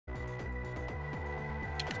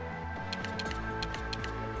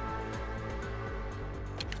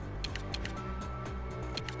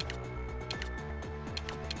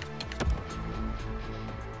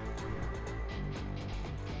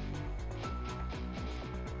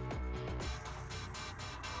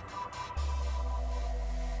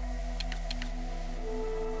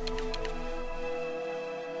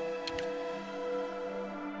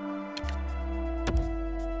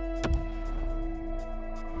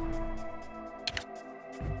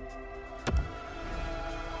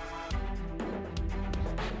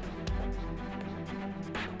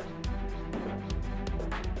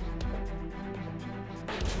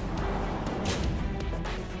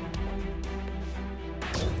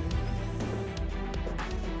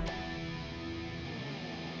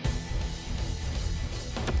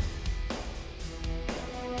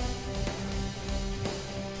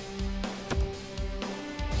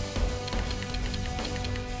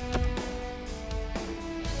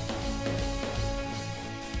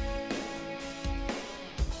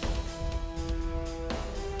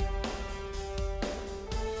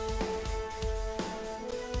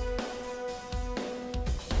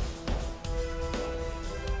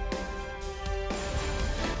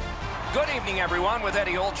Good evening, everyone. With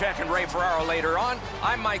Eddie Olczyk and Ray Ferraro later on,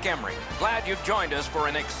 I'm Mike Emery. Glad you've joined us for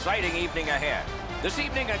an exciting evening ahead. This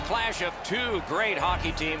evening, a clash of two great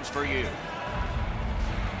hockey teams for you.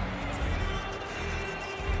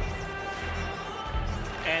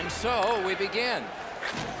 And so we begin.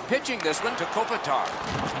 Pitching this one to Kopitar.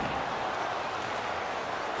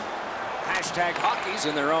 Hashtag hockey's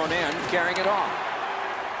in their own end, carrying it off.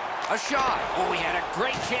 A shot. Oh, he had a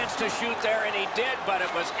great chance to shoot there, and he did, but it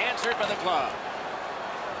was answered by the glove.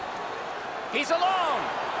 He's alone.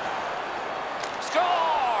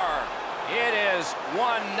 Score! It is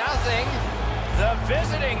 1-0, the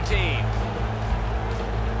visiting team.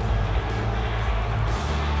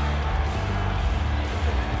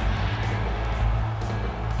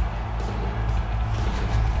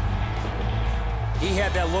 He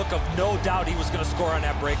had that look of no doubt he was going to score on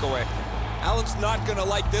that breakaway. Allen's not going to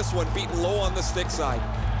like this one, beaten low on the stick side.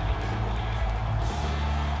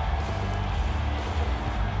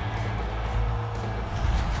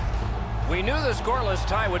 We knew the scoreless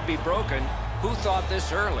tie would be broken. Who thought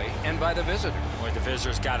this early and by the visitor? Boy, the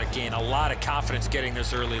visitor's got to gain a lot of confidence getting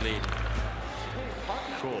this early lead.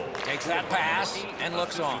 Takes that pass and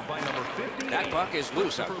looks on. That puck is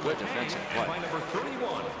loose up. Good defensive play. By number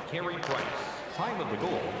 31, Carey Price. Time of the goal,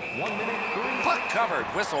 1 minute 30. Puck covered,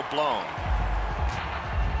 whistle blown.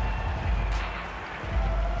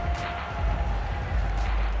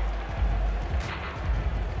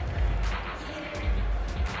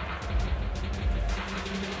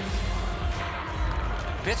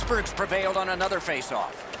 Pittsburgh's prevailed on another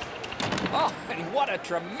faceoff. Oh, and what a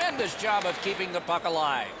tremendous job of keeping the puck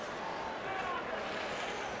alive.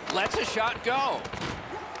 Lets a shot go.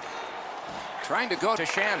 Trying to go to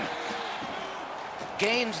Shen.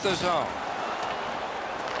 Gains the zone.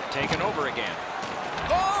 Taken over again.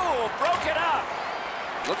 Oh, broke it up.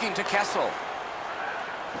 Looking to Kessel.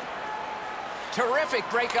 Terrific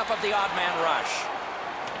breakup of the odd man rush.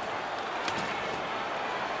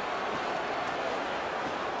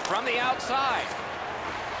 From the outside.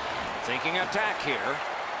 Thinking attack here.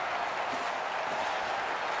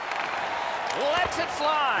 Lets it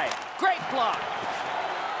fly. Great block.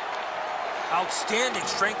 Outstanding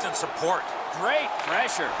strength and support. Great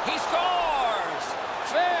pressure. He scores!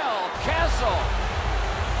 Phil Kessel.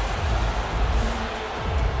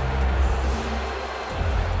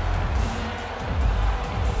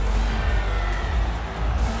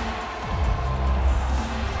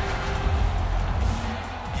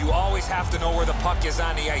 You always have to know where the puck is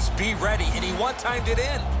on the ice. Be ready, and he one-timed it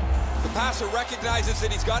in. The passer recognizes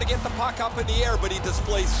that he's got to get the puck up in the air, but he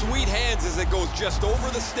displays sweet hands as it goes just over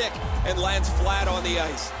the stick and lands flat on the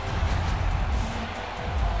ice.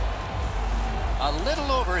 A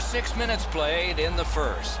little over 6 minutes played in the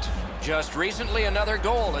first. Just recently another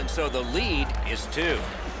goal, and so the lead is 2.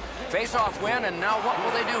 Face-off win, and now what will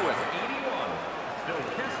they do with it? 81, Phil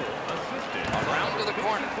Kessel, assisted. Around to the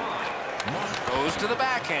corner. Goes to the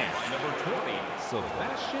backhand. Number 20,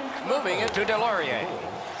 Sebastian. Moving it to Delorier.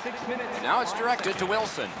 6 minutes. Now it's directed to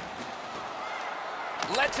Wilson.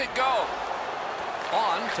 Lets it go.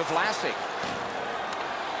 On to Vlasic.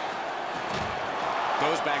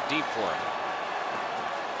 Goes back deep for it.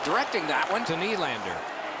 Directing that one to Nylander.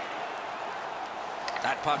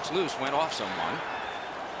 That puck's loose, went off someone.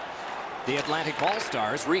 The Atlantic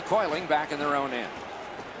All-Stars recoiling back in their own end.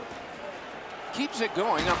 Keeps it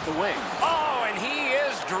going up the wing. Oh, and he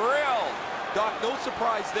is drilled. Doc, no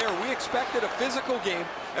surprise there. We expected a physical game,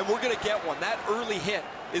 and we're going to get one. That early hit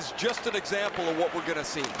is just an example of what we're going to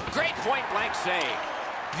see. Great point-blank save.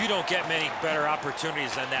 You don't get many better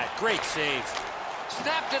opportunities than that. Great save.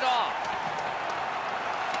 Snapped it off.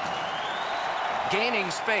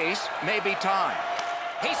 Gaining space, maybe time.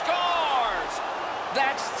 He scores!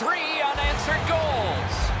 That's 3 unanswered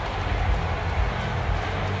goals.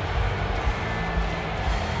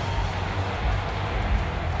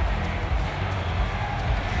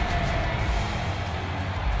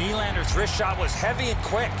 Nylander's wrist shot was heavy and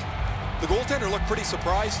quick. The goaltender looked pretty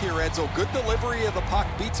surprised here, Enzo. Good delivery of the puck,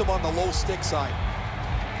 beats him on the low stick side.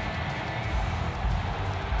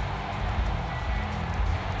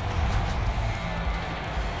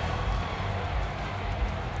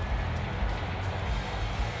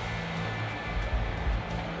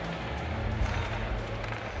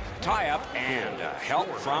 Tie-up and help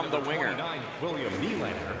from the winger. 29, William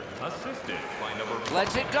Nylander, assisted by number.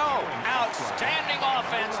 Lets it go. Outstanding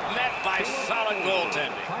offense met by solid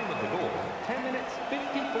goaltending. Time of the goal, 10 minutes,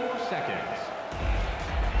 54 seconds.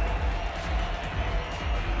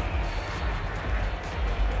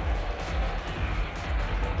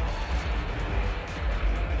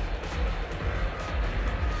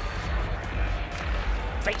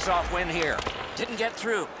 Face-off win here. Didn't get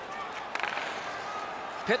through.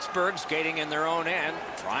 Pittsburgh skating in their own end,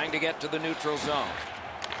 trying to get to the neutral zone.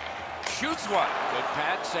 Shoots one. Good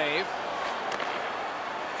pad save.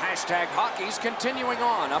 Hashtag Hockey's continuing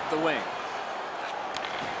on up the wing.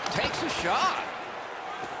 Takes a shot.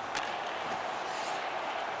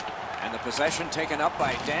 And the possession taken up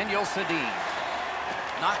by Daniel Sedin.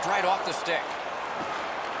 Knocked right off the stick.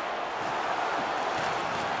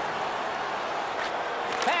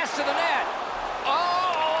 Pass to the net.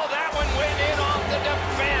 Oh, that one went in off the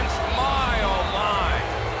defense. My, oh, my.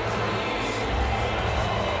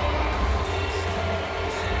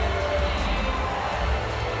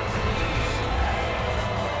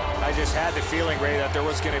 I just had the feeling, Ray, that there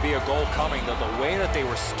was going to be a goal coming. That the way that they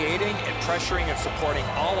were skating and pressuring and supporting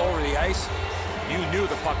all over the ice, you knew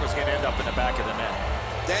the puck was going to end up in the back of the net.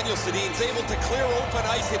 Daniel Sedin's able to clear open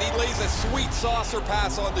ice, and he lays a sweet saucer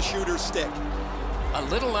pass on the shooter's stick. A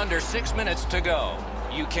little under 6 minutes to go.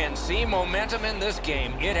 You can see momentum in this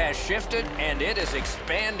game. It has shifted, and it is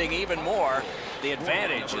expanding even more. The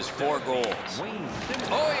advantage is 4 goals.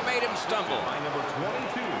 Oh, he made him stumble.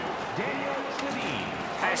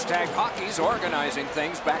 Hashtag Hockey's organizing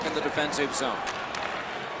things back in the defensive zone.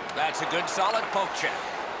 That's a good, solid poke check.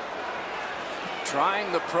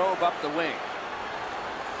 Trying the probe up the wing.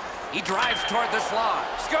 He drives toward the slot.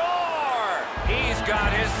 Score! He's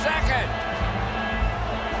got his second.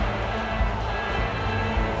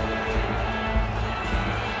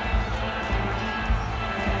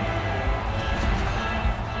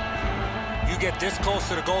 You get this close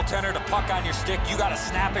to the goaltender, the puck on your stick, you got to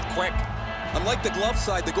snap it quick. Unlike the glove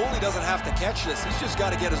side, the goalie doesn't have to catch this. He's just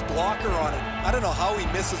got to get his blocker on it. I don't know how he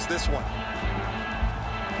misses this one.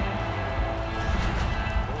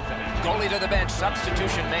 Goalie to the bench.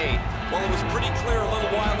 Substitution made. Well, it was pretty clear a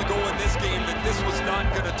little while ago in this game that this was not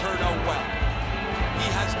going to turn out well.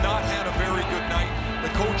 He has not had a very good night.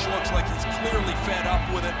 The coach looks like he's clearly fed up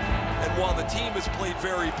with it. And while the team has played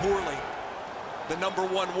very poorly, the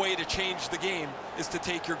 #1 way to change the game is to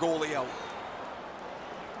take your goalie out.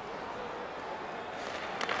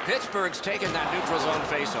 Pittsburgh's taken that neutral zone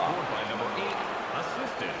faceoff.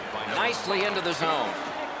 Nicely into the zone.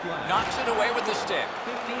 Knocks it away with the stick.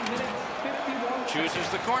 Chooses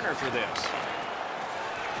the corner for this.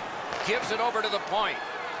 Gives it over to the point.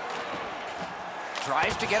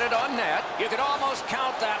 Tries to get it on net. You could almost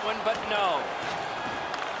count that one, but no.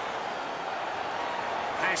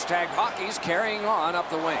 Hashtag Hockey's carrying on up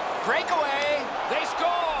the wing. Breakaway. They score.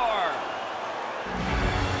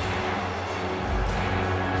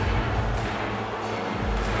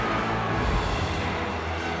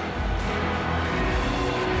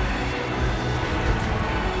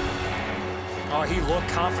 Oh, he looked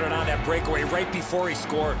confident on that breakaway right before he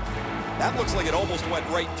scored. That looks like it almost went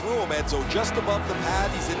right through him, Edzo. Just above the pad,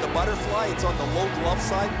 he's in the butterfly. It's on the low glove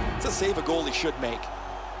side. It's a save a goalie should make.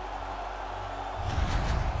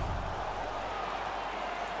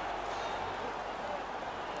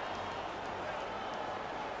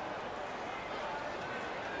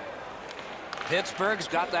 Pittsburgh's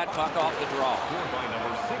got that puck off the draw. By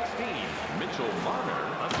number 16, Mitchell Marner,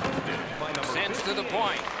 assisted by number Sends 58, to the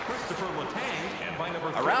point. Christopher Letang, and by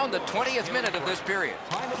number Around the 31, 20th minute of this period.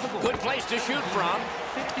 Time of the goal. Good place to shoot from.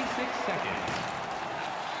 56 seconds.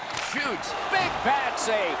 Shoots. Big pad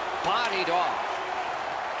save. Bodied off.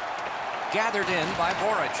 Gathered in by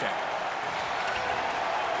Voracek.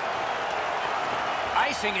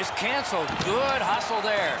 Icing is canceled. Good hustle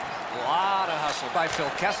there. A lot of hustle by Phil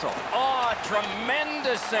Kessel. Oh,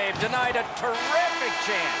 tremendous save. Denied a terrific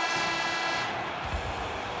chance.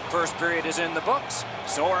 First period is in the books.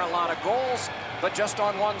 So are a lot of goals, but just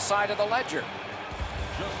on one side of the ledger.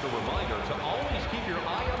 Just a reminder to always keep your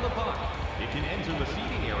eye on the puck. It can enter the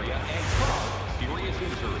seating area and cause serious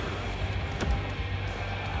injury.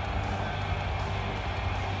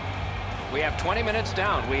 We have 20 minutes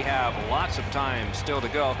down. We have lots of time still to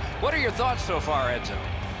go. What are your thoughts so far, Edzo?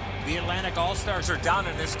 The Atlantic All-Stars are down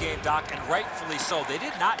in this game, Doc, and rightfully so. They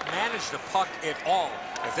did not manage the puck at all.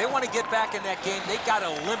 If they want to get back in that game, they got to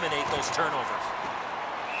eliminate those turnovers.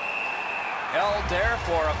 Held there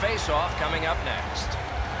for a face-off coming up next.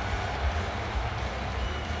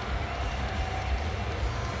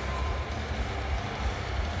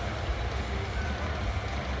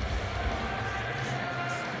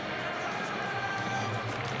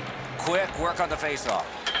 Quick work on the face-off.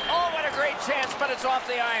 Oh, what a great chance, but it's off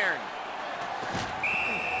the iron.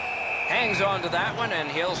 Hangs on to that one, and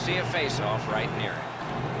he'll see a face-off right near it.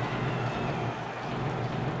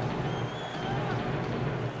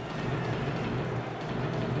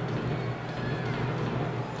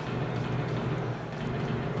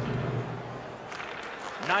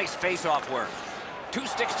 Nice face-off work. Two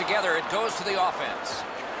sticks together, it goes to the offense.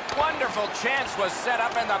 Wonderful chance was set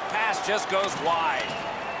up, and the pass just goes wide.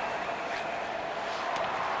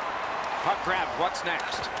 Puck grab, what's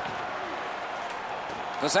next?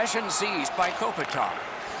 Possession seized by Kopitar.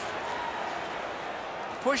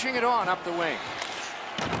 Pushing it on up the wing.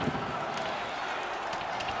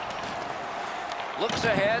 Looks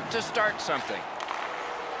ahead to start something.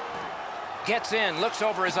 Gets in, looks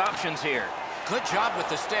over his options here. Good job with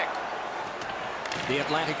the stick. The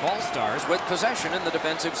Atlantic All-Stars with possession in the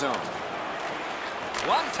defensive zone.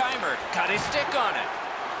 One-timer, got his stick on it.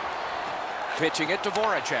 Pitching it to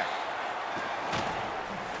Voracek.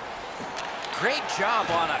 Great job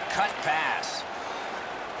on a cut pass.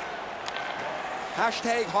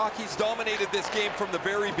 Hashtag Hockey's dominated this game from the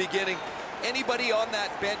very beginning. Anybody on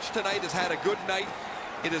that bench tonight has had a good night.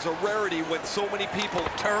 It is a rarity when so many people...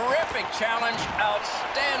 Terrific challenge,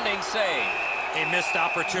 outstanding save. A missed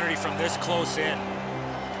opportunity from this close in.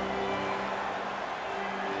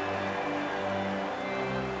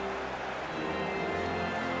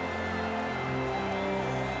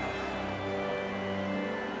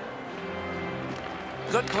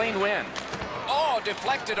 Good clean win. Oh,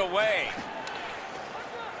 deflected away.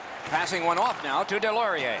 Passing one off now to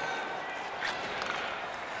Delorier.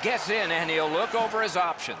 Gets in, and he'll look over his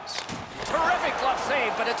options. Terrific glove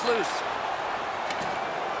save, but it's loose.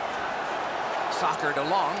 Soccered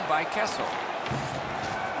along by Kessel.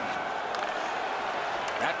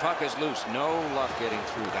 That puck is loose. No luck getting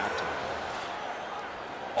through that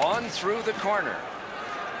time. On through the corner.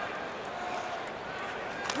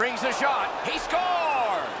 Brings a shot. He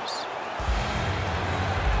scores!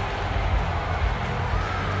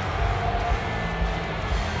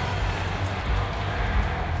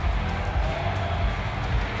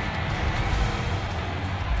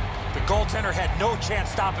 The goaltender had no chance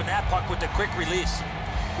stopping that puck with the quick release.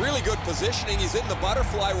 Really good positioning. He's in the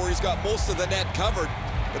butterfly where he's got most of the net covered,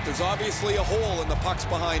 but there's obviously a hole and the puck's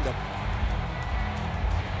behind him.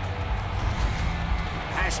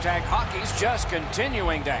 Hashtag Hockey's just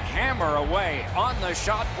continuing to hammer away on the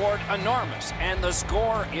shot board. Enormous, and the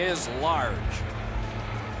score is large.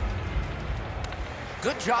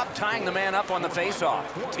 Good job tying the man up on the faceoff.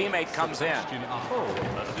 Teammate comes in.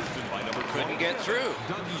 Couldn't get through.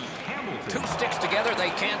 Two sticks together, they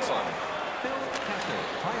cancel.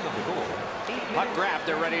 Puck grab,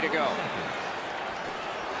 they're ready to go.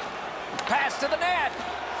 Pass to the net.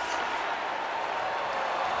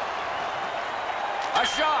 A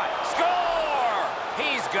shot. Score!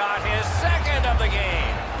 He's got his second of the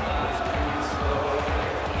game.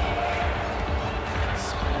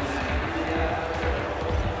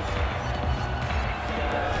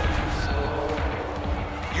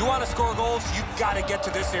 You want to score goals, you got to get to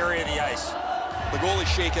this area of the ice. The goalie's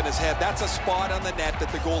shaking his head. That's a spot on the net that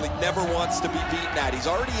the goalie never wants to be beaten at. He's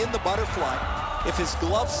already in the butterfly. If his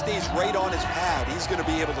glove stays right on his pad, he's going to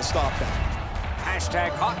be able to stop that. Hashtag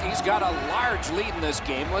Hockey's got a large lead in this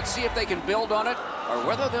game. Let's see if they can build on it or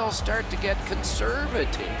whether they'll start to get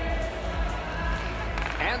conservative.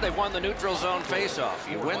 And they've won the neutral zone faceoff.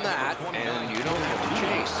 You win that, and you don't have to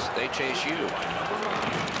chase. They chase you.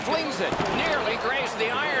 Flings it. Nearly grazed the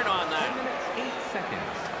iron on that. 8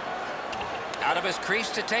 seconds. Out of his crease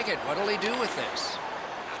to take it. What'll he do with this?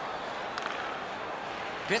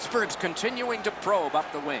 Pittsburgh's continuing to probe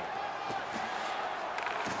up the wing.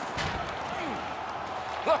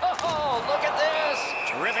 Oh, look at this!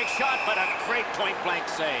 Terrific shot, but a great point-blank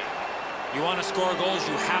save. You want to score goals,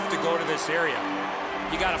 you have to go to this area.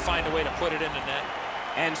 You got to find a way to put it in the net.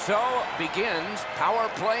 And so begins power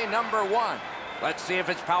play number one. Let's see if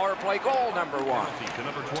it's power play goal number one.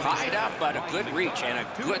 Tied up, but a good reach and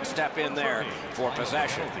a good step in there for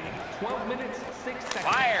possession. 12 minutes, 6 seconds.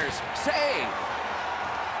 Fires, save.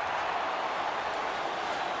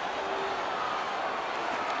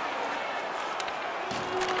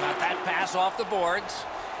 Got that pass off the boards.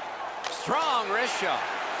 Strong wrist shot.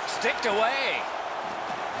 Sticked away.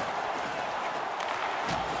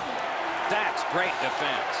 That's great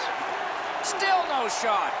defense. Still no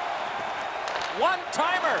shot.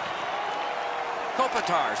 One-timer.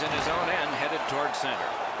 Kopitar's in his own end, headed toward center.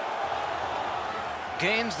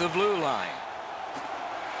 Gains the blue line.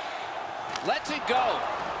 Lets it go.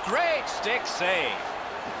 Great stick save.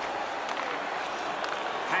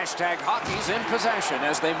 Hashtag Hockey's in possession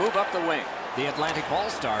as they move up the wing. The Atlantic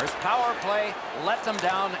All-Stars power play let them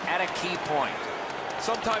down at a key point.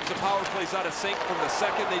 Sometimes the power play's out of sync from the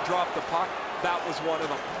second they drop the puck. That was one of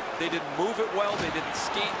them. They didn't move it well. They didn't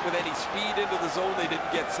skate with any speed into the zone. They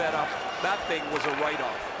didn't get set up. That thing was a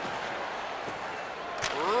write-off.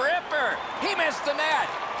 Ripper! He missed the net.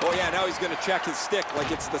 Oh, yeah, now he's going to check his stick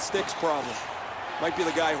like it's the stick's problem. Might be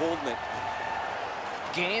the guy holding it.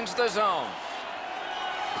 Gains the zone.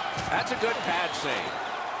 That's a good pad save.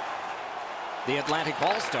 The Atlantic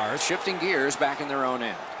All-Stars shifting gears back in their own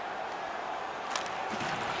end.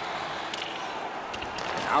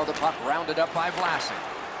 Now the puck rounded up by Vlasic.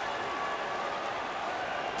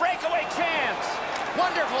 Breakaway chance.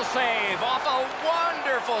 Wonderful save off a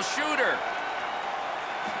wonderful shooter.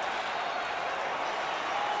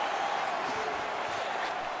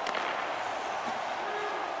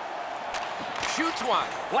 Shoots one.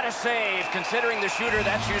 What a save, considering the shooter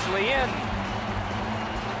that's usually in.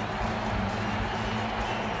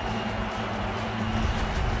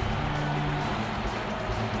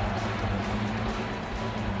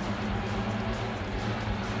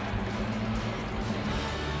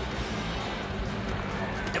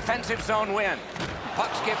 Defensive zone win.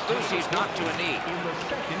 Puck skipped loose. He's knocked to a knee. In the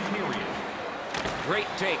second period. Great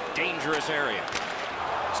take. Dangerous area.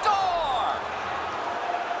 Score!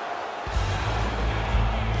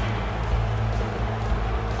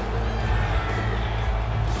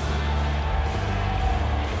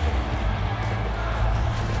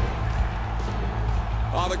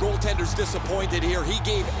 The goaltender's disappointed here. He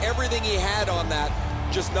gave everything he had on that,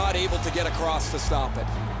 just not able to get across to stop it.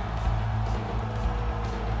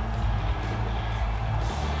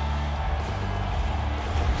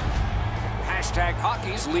 Hashtag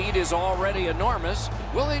Hockey's lead is already enormous.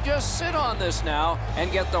 Will they just sit on this now and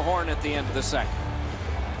get the horn at the end of the second?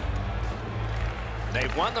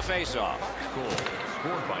 They've won the faceoff.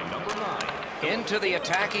 Scored by number 9. Into the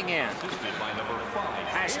attacking end. Assisted by number 5.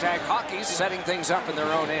 Hashtag Hockey's setting things up in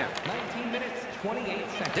their own end. 19 minutes, 28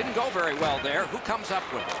 seconds. Didn't go very well there. Who comes up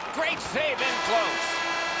with it? Great save in close.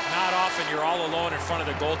 Not often you're all alone in front of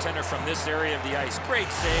the goaltender from this area of the ice. Great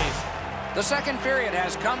save. The second period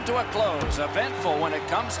has come to a close. Eventful when it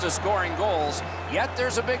comes to scoring goals, yet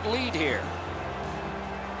there's a big lead here.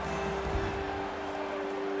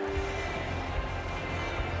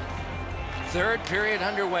 Third period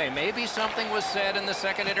underway. Maybe something was said in the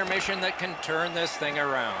second intermission that can turn this thing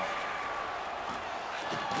around.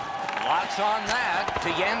 Lots on that to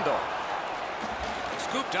Yandel.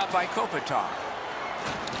 Scooped up by Kopitar.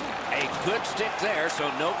 A good stick there,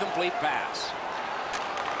 so no complete pass.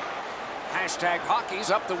 Hashtag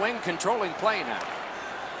Hockey's up the wing, controlling play now.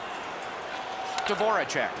 To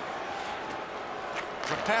Voracek.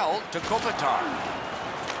 Propelled to Kopitar.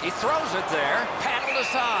 He throws it there, paddled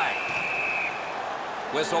aside.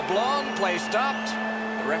 Whistle blown, play stopped.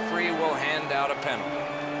 The referee will hand out a penalty.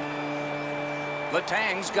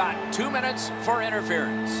 Letang's got 2 minutes for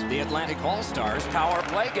interference. The Atlantic All-Stars power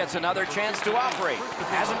play gets another chance to operate.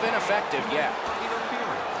 Hasn't been effective yet.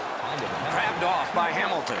 Grabbed off by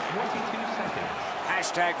Hamilton. 22 seconds.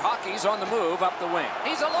 Hashtag Hockey's on the move up the wing.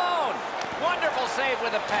 He's alone. Wonderful save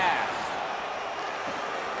with a pass.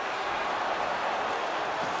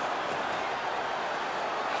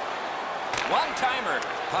 One-timer.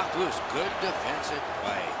 Puck loose. Good defensive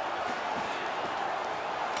play.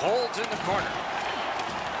 Holds in the corner.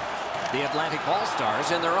 The Atlantic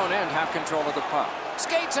All-Stars in their own end have control of the puck.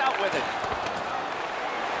 Skates out with it.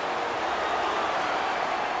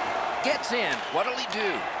 Gets in. What'll he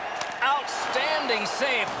do? Outstanding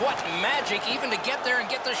save. What magic even to get there and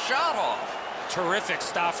get the shot off. Terrific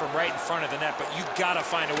stop from right in front of the net, but you got to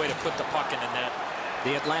find a way to put the puck in the net.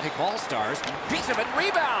 The Atlantic All-Stars. Piece of it.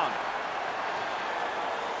 Rebound.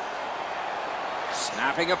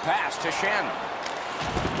 Snapping a pass to Shen.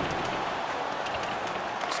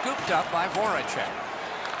 Scooped up by Voracek.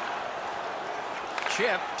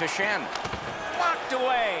 Chip to Shen. Blocked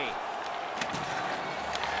away.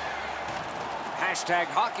 Hashtag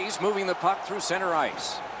Hockey's moving the puck through center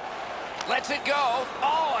ice. Lets it go.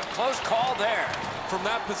 Oh, a close call there. From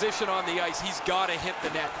that position on the ice, he's got to hit the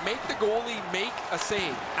net. Make the goalie make a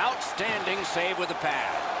save. Outstanding save with the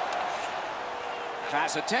pad.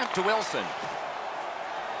 Pass attempt to Wilson.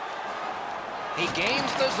 He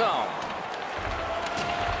gains the zone.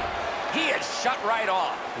 He is shut right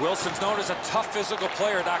off. Wilson's known as a tough physical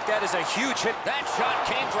player, Doc. That is a huge hit. That shot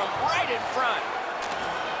came from right in front.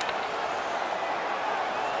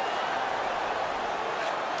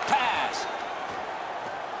 Pass.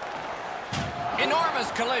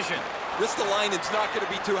 Enormous collision. Ristolainen's not going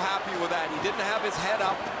to be too happy with that. He didn't have his head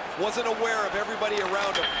up, wasn't aware of everybody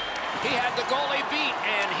around him. He had the goalie beat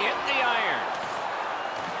and hit the iron.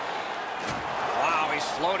 Wow, he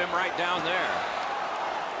slowed him right down there.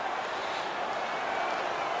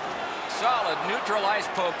 Solid neutralized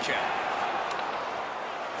poke check.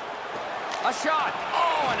 A shot.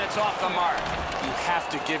 Oh, and it's off the mark. You have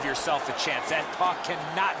to give yourself a chance. That puck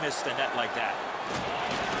cannot miss the net like that.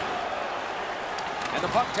 And the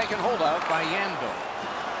puck taken hold of by Yandel.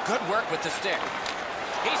 Good work with the stick.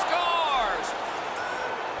 He scores!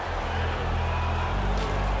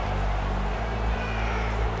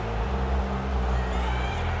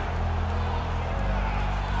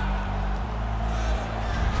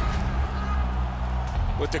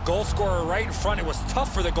 With the goal scorer right in front, it was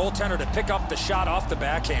tough for the goaltender to pick up the shot off the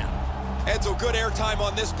backhand. Edzo, good airtime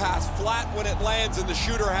on this pass. Flat when it lands, and the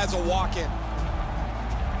shooter has a walk-in.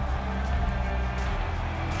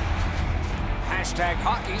 Hashtag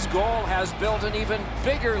Hockey's goal has built an even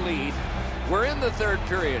bigger lead. We're in the third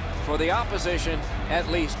period. For the opposition, at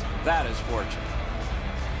least that is fortunate.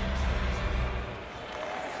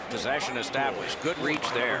 Possession established. Good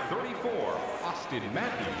reach there. 34, Austin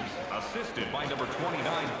Matthews, assisted by number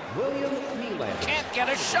 29, William Nylander. Can't get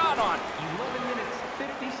a shot on. 11 minutes,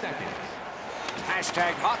 50 seconds.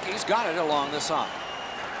 Hashtag Hockey's got it along the side.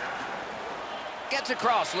 Gets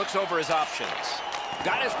across, looks over his options.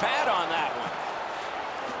 Got his pad on that one.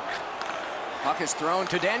 Puck is thrown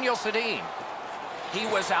to Daniel Sedin. He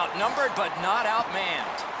was outnumbered but not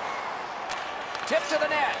outmanned. Tip to the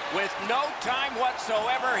net. With no time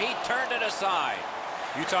whatsoever, he turned it aside.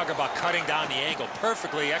 You talk about cutting down the angle.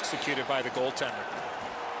 Perfectly executed by the goaltender.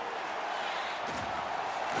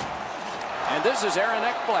 And this is Aaron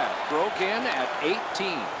Ekblad. Broke in at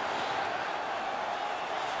 18.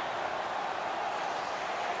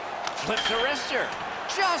 Flips a wrister.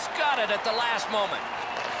 Just got it at the last moment.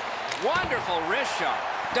 Wonderful wrist shot.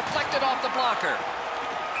 Deflected off the blocker.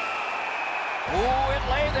 Ooh, it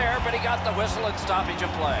lay there, but he got the whistle and stoppage of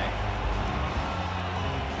play.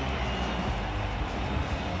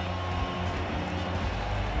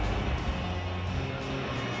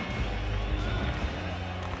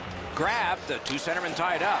 Grabbed, the two centermen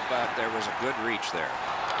tied up, but there was a good reach there.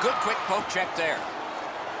 Good quick poke check there.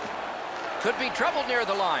 Could be trouble near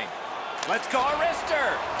the line. Let's go a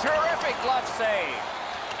wrister. Terrific glove save.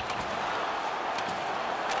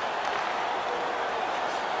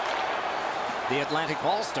 The Atlantic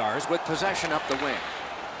All-Stars with possession up the wing.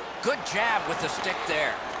 Good jab with the stick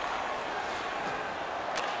there.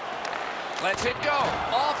 Lets it go.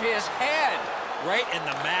 Off his head. Right in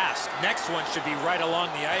the mask. Next one should be right along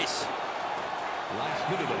the ice.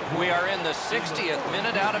 We are in the 60th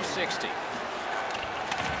minute out of 60.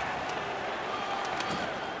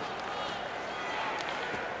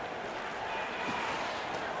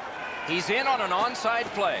 He's in on an onside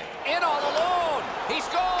play. In all alone. He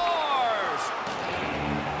scores!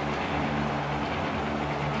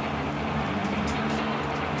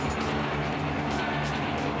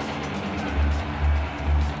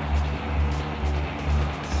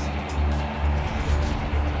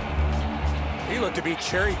 He looked to be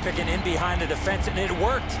cherry-picking in behind the defense, and it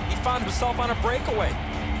worked. He found himself on a breakaway.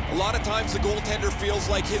 A lot of times the goaltender feels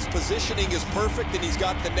like his positioning is perfect and he's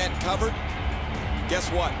got the net covered. Guess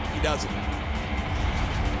what? He doesn't.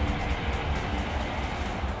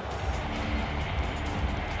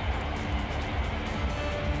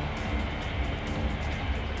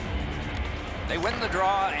 They win the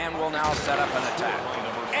draw and will now set up an attack.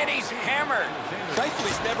 And he's hammered.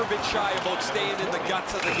 Scheifele's never been shy about staying in the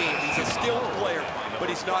guts of the game. He's a skilled player, but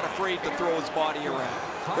he's not afraid to throw his body around.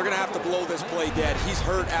 They're going to have to blow this play dead. He's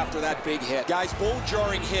hurt after that big hit. Guys,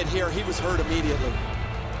 bone-jarring hit here. He was hurt immediately.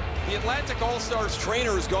 The Atlantic All-Stars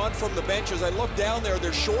trainer has gone from the bench. As I look down there,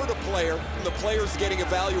 they're short a player, and the player's getting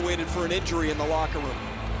evaluated for an injury in the locker room.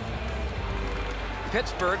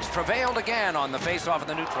 Pittsburgh's prevailed again on the face-off in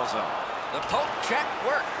the neutral zone. The poke check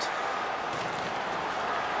worked.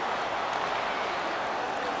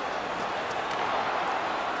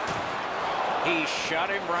 He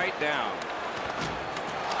shut him right down.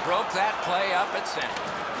 Broke that play up at center.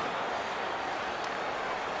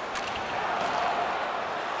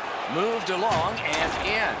 Moved along and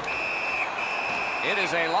in. It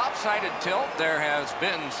is a lopsided tilt. There has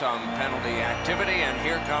been some penalty activity, and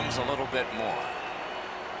here comes a little bit more.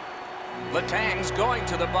 Letang's going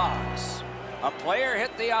to the box. A player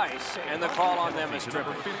hit the ice, and the call on them is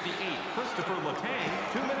tripping. Number 58, Christopher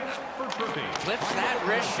Letang, 2 minutes for tripping. Flips that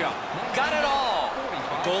wrist shot. Got it all.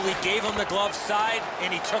 The goalie gave him the glove side,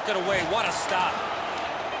 and he took it away. What a stop.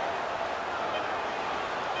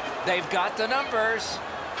 They've got the numbers.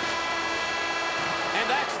 And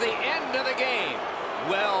that's the end of the game.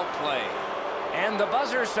 Well played. And the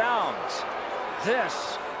buzzer sounds.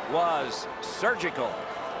 This was surgical.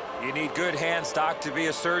 You need good hands, Doc, to be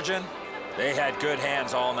a surgeon. They had good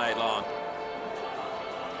hands all night long.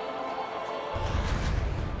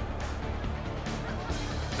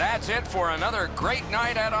 That's it for another great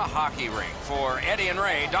night at a hockey rink. For Eddie and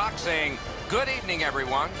Ray, Doc saying good evening,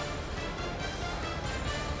 everyone.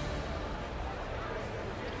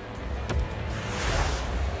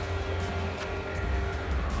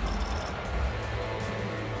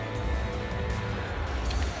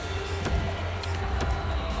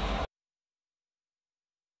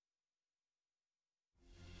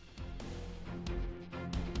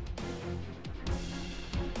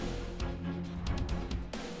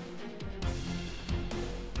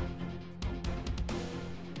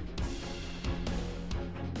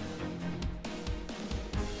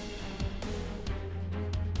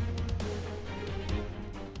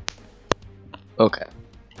 Okay.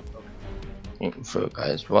 Thank you for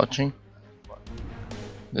guys watching.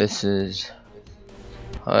 This is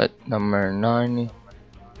hut number 90.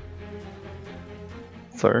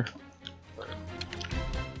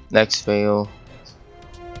 Next fail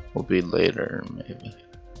will be later, maybe.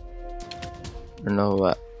 You know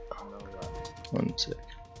what? One sec.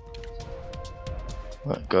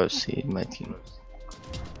 I'll go see my team.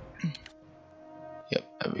 Yep,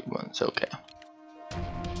 everyone's okay.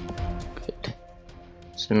 Good.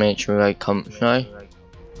 So make sure I come try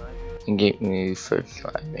and get me first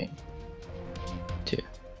try, man.